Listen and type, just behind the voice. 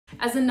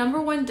As the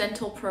 #1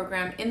 dental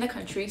program in the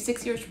country,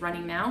 6 years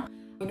running now,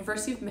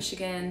 University of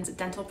Michigan's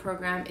dental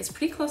program is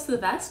pretty close to the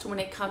best when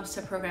it comes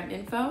to program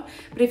info.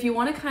 But if you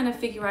want to kind of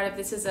figure out if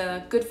this is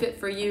a good fit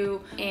for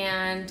you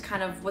and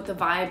kind of what the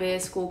vibe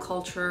is, school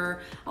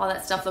culture, all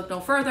that stuff, look no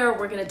further.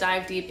 We're going to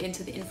dive deep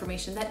into the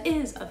information that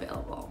is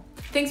available.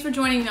 Thanks for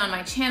joining me on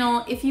my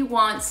channel. If you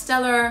want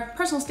stellar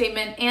personal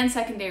statement and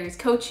secondaries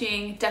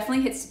coaching,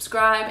 definitely hit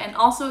subscribe. And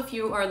also if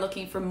you are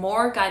looking for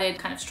more guided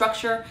kind of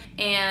structure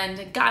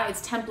and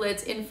guides,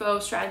 templates, info,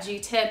 strategy,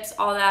 tips,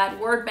 all that,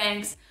 word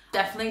banks,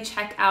 definitely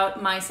check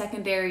out my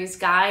secondaries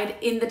guide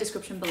in the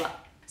description below.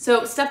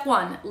 So step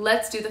 1,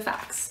 let's do the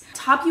facts.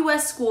 Top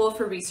US school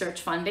for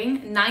research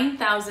funding,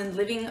 9,000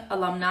 living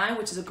alumni,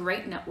 which is a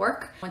great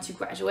network once you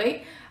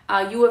graduate.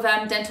 U of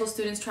M dental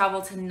students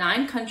travel to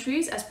 9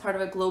 countries as part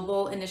of a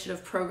global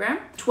initiative program,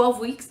 12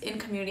 weeks in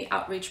community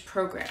outreach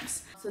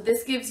programs. So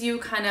this gives you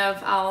kind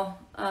of, I'll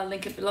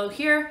link it below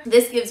here.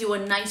 This gives you a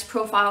nice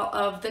profile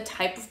of the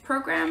type of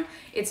program,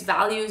 its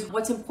values,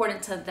 what's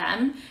important to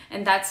them.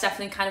 And that's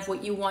definitely kind of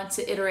what you want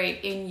to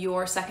iterate in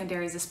your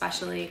secondaries,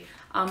 especially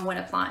when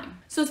applying.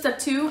 So step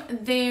 2,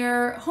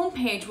 their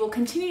homepage will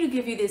continue to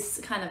give you this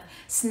kind of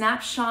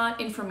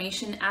snapshot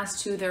information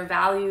as to their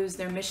values,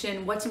 their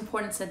mission, what's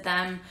important to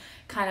them,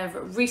 kind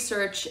of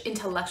research,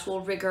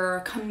 intellectual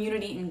rigor,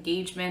 community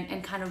engagement,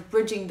 and kind of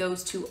bridging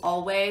those two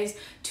always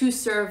to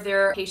serve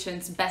their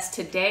patients best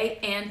today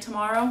and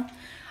tomorrow.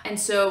 And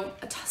so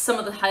some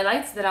of the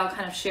highlights that I'll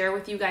kind of share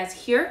with you guys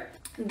here,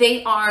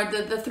 they are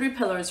the 3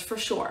 pillars for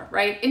sure,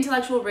 right?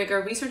 Intellectual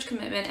rigor, research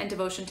commitment, and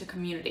devotion to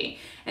community.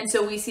 And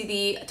so we see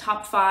the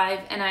top 5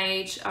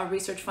 NIH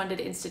research funded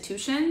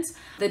institutions,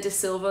 the De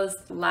Silva's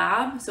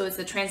lab, so it's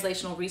the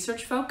translational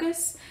research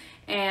focus,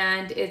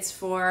 and it's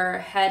for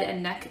head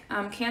and neck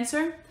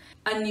cancer.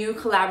 A new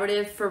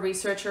collaborative for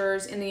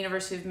researchers in the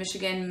University of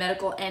Michigan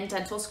Medical and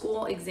Dental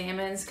School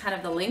examines kind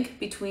of the link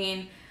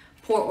between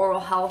poor oral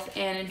health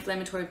and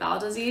inflammatory bowel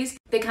disease.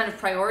 They kind of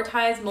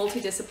prioritize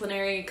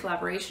multidisciplinary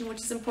collaboration, which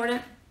is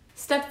important.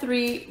 Step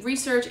 3,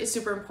 research is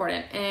super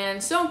important,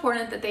 and so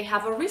important that they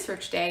have a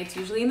research day. It's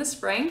usually in the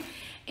spring,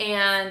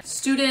 and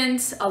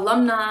students,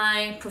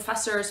 alumni,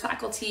 professors,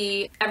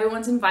 faculty,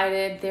 everyone's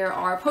invited. There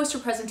are poster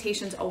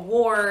presentations,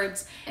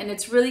 awards, and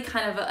it's really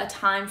kind of a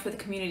time for the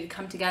community to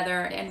come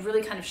together and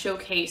really kind of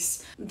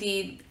showcase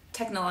the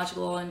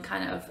technological and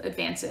kind of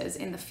advances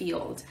in the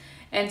field.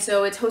 And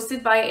so it's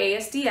hosted by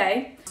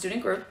ASDA,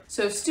 student group.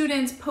 So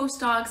students,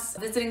 postdocs,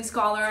 visiting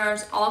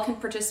scholars, all can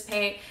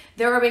participate.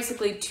 There are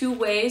basically 2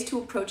 ways, 2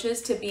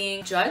 approaches to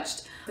being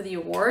judged for the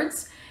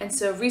awards. And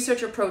so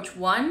research approach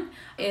 1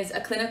 is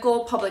a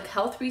clinical public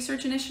health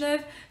research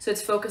initiative. So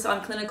it's focused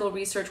on clinical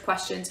research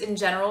questions in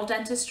general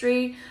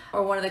dentistry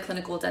or one of the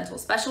clinical dental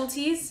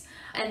specialties.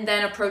 And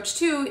then approach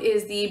 2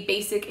 is the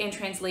basic and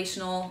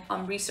translational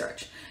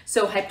research.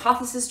 So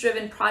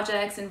hypothesis-driven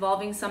projects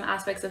involving some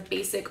aspects of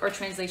basic or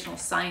translational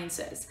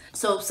sciences.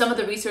 So some of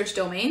the research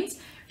domains: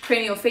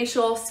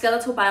 craniofacial,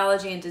 skeletal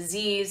biology and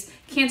disease,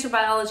 cancer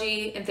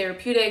biology and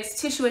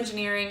therapeutics, tissue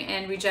engineering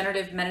and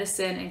regenerative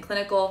medicine, and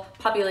clinical,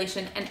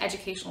 population, and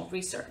educational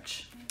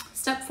research.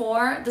 Step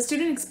 4, the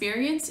student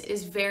experience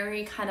is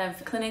very kind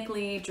of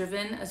clinically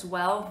driven as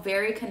well,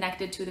 very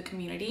connected to the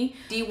community.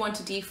 D1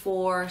 to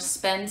D4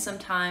 spend some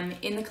time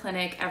in the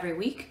clinic every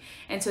week.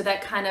 And so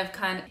that kind of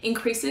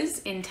increases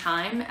in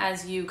time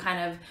as you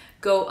kind of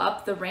go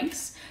up the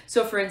ranks.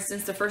 So for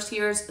instance, the first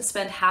years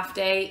spend half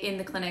day in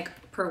the clinic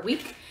per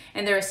week,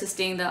 and they're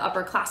assisting the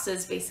upper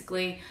classes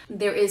basically.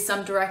 There is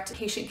some direct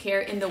patient care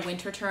in the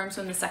winter term,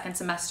 so in the 2nd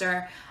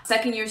semester.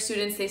 Second year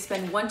students, they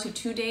spend 1 to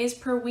 2 days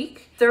per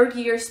week. Third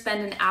year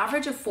spend an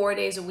average of 4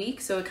 days a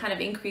week, so it kind of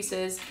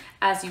increases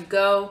as you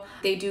go.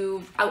 They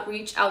do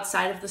outreach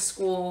outside of the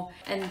school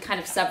and kind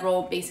of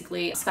several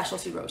basically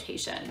specialty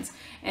rotations.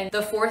 And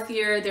the 4th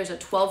year, there's a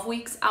 12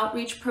 weeks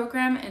outreach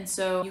program, and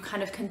so you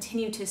kind of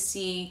continue to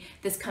see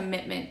this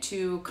commitment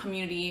to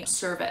community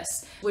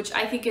service, which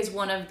I think is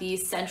one of the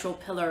central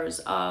pillars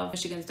of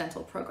Michigan's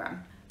dental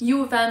program.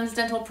 U of M's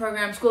dental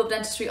program, School of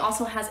Dentistry,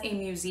 also has a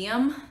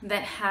museum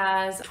that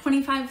has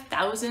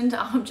 25,000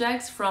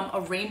 objects, from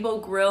a rainbow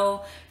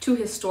grill to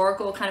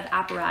historical kind of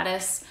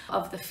apparatus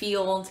of the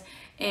field.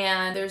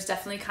 And there's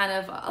definitely kind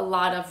of a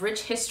lot of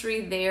rich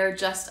history there,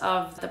 just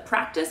of the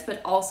practice,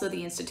 but also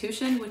the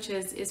institution, which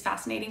is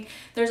fascinating.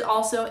 There's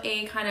also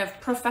a kind of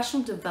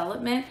professional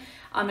development.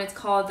 It's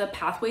called the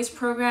Pathways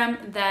program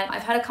that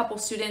I've had a couple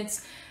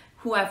students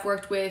who I've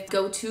worked with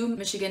go to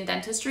Michigan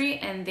Dentistry,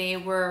 and they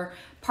were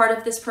part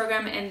of this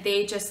program, and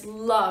they just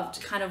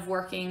loved kind of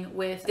working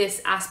with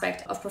this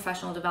aspect of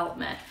professional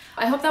development.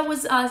 I hope that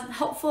was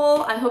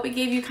helpful. I hope it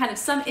gave you kind of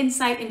some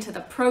insight into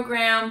the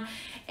program.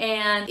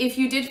 And if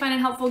you did find it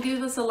helpful,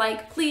 give us a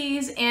like,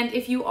 please. And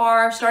if you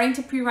are starting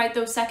to pre-write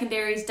those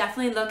secondaries,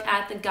 definitely look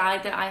at the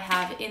guide that I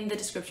have in the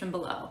description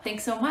below.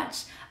 Thanks so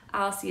much.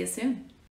 I'll see you soon.